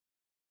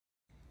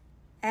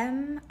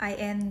Am I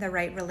in the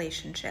right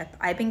relationship?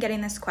 I've been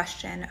getting this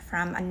question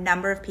from a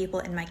number of people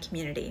in my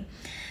community.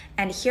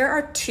 And here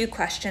are 2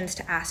 questions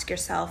to ask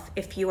yourself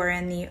if you are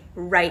in the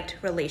right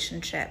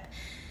relationship.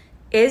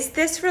 Is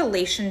this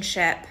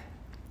relationship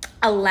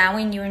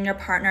allowing you and your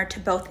partner to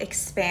both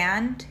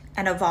expand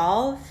and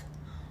evolve?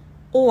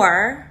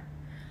 Or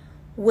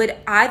would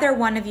either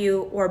one of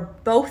you or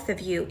both of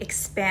you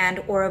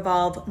expand or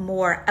evolve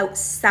more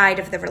outside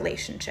of the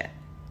relationship?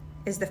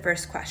 Is the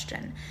first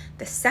question.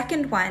 The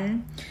second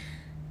one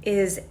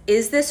is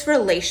this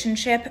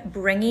relationship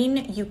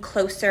bringing you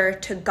closer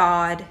to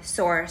God,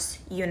 source,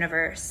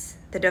 universe,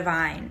 the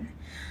divine?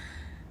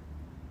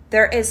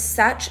 There is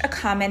such a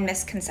common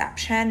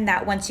misconception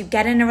that once you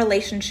get in a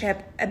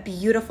relationship, a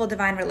beautiful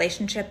divine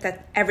relationship,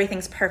 that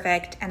everything's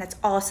perfect and it's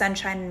all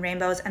sunshine and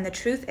rainbows. And the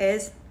truth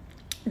is,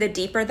 the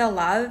deeper the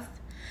love,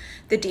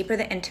 the deeper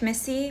the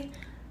intimacy,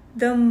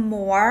 the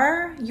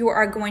more you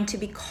are going to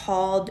be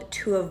called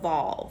to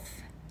evolve.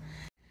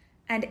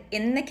 And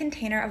in the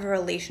container of a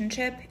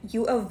relationship,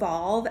 you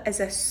evolve as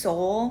a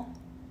soul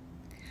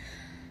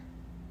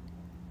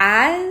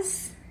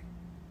as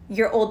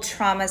your old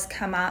traumas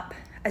come up,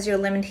 as your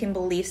limiting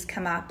beliefs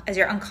come up, as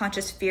your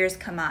unconscious fears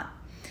come up.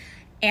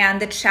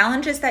 And the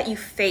challenges that you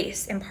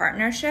face in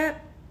partnership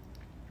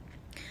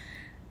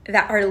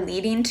that are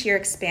leading to your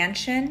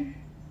expansion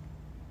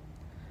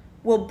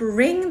will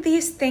bring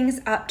these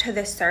things up to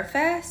the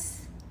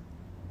surface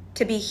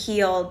to be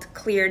healed,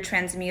 cleared,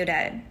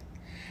 transmuted.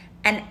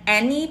 And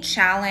any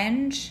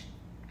challenge,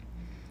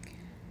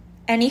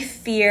 any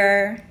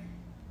fear,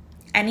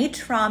 any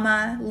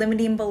trauma,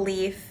 limiting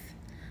belief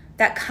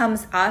that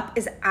comes up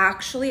is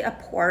actually a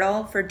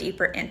portal for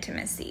deeper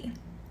intimacy.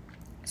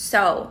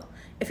 So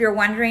if you're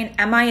wondering,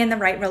 am I in the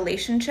right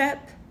relationship?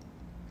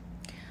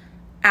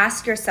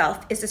 Ask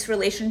yourself, is this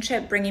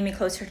relationship bringing me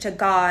closer to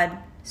God,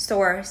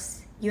 source,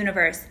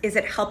 universe? Is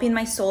it helping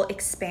my soul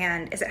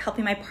expand? Is it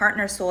helping my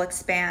partner's soul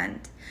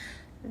expand?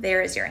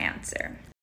 There is your answer.